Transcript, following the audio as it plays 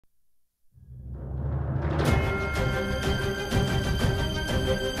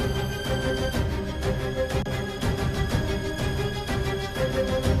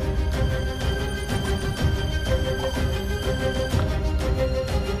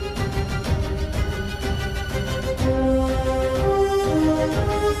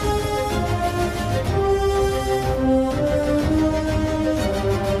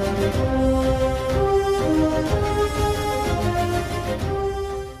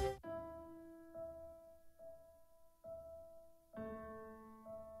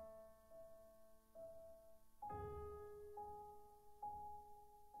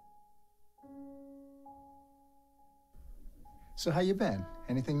So how you been?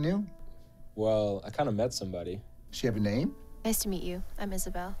 Anything new? Well, I kind of met somebody. Does she have a name? Nice to meet you. I'm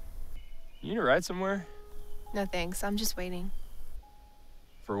Isabel. You need a ride somewhere? No thanks, I'm just waiting.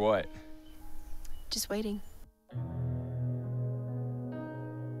 For what? Just waiting.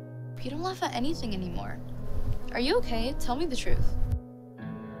 You don't laugh at anything anymore. Are you okay? Tell me the truth.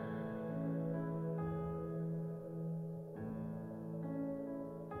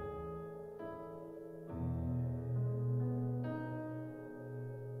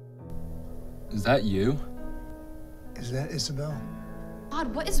 Is that you? Is that Isabel?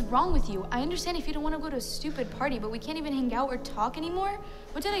 God, what is wrong with you? I understand if you don't want to go to a stupid party, but we can't even hang out or talk anymore?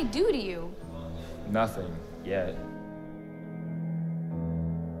 What did I do to you? Nothing, yet.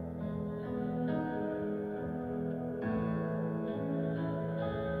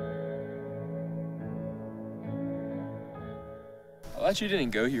 I thought you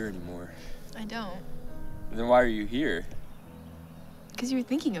didn't go here anymore. I don't. Then why are you here? Because you were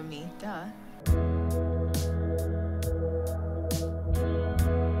thinking of me, duh.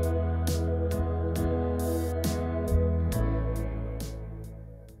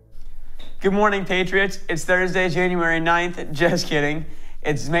 Good morning, Patriots. It's Thursday, January 9th. Just kidding.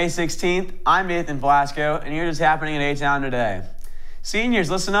 It's May 16th. I'm Nathan Blasco, and here's what's happening at ATown today. Seniors,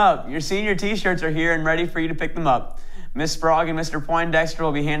 listen up. Your senior t-shirts are here and ready for you to pick them up. Miss Sprague and Mr. Poindexter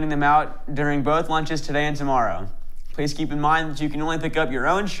will be handing them out during both lunches today and tomorrow. Please keep in mind that you can only pick up your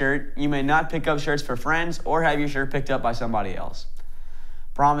own shirt. You may not pick up shirts for friends or have your shirt picked up by somebody else.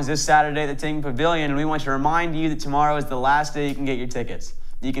 Prom is this Saturday at the Ting Pavilion, and we want to remind you that tomorrow is the last day you can get your tickets.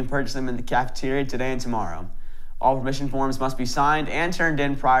 You can purchase them in the cafeteria today and tomorrow. All permission forms must be signed and turned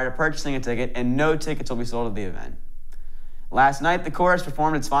in prior to purchasing a ticket, and no tickets will be sold at the event. Last night, the chorus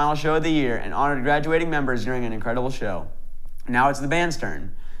performed its final show of the year and honored graduating members during an incredible show. Now it's the band's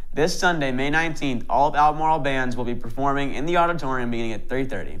turn. This Sunday, May 19th, all of Albemarle bands will be performing in the auditorium beginning at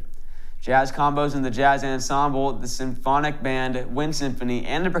 3:30. Jazz combos in the jazz ensemble, the symphonic band, wind symphony,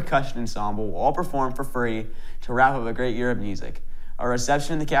 and the percussion ensemble will all perform for free to wrap up a great year of music. A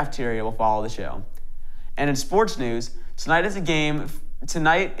reception in the cafeteria will follow the show. And in sports news, tonight is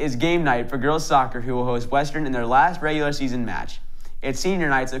game night for girls soccer, who will host Western in their last regular season match. It's senior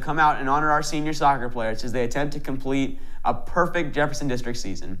night, so come out and honor our senior soccer players as they attempt to complete a perfect Jefferson District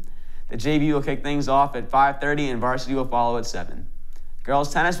season. The JV will kick things off at 5:30 and varsity will follow at 7.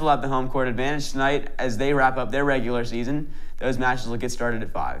 Girls tennis will have the home court advantage tonight as they wrap up their regular season. Those matches will get started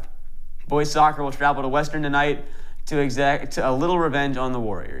at 5. Boys soccer will travel to Western tonight to exact a little revenge on the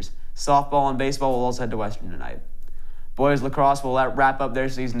Warriors. Softball and baseball will also head to Western tonight. Boys lacrosse will wrap up their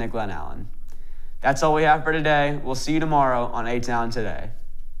season at Glen Allen. That's all we have for today. We'll see you tomorrow on ATown Today.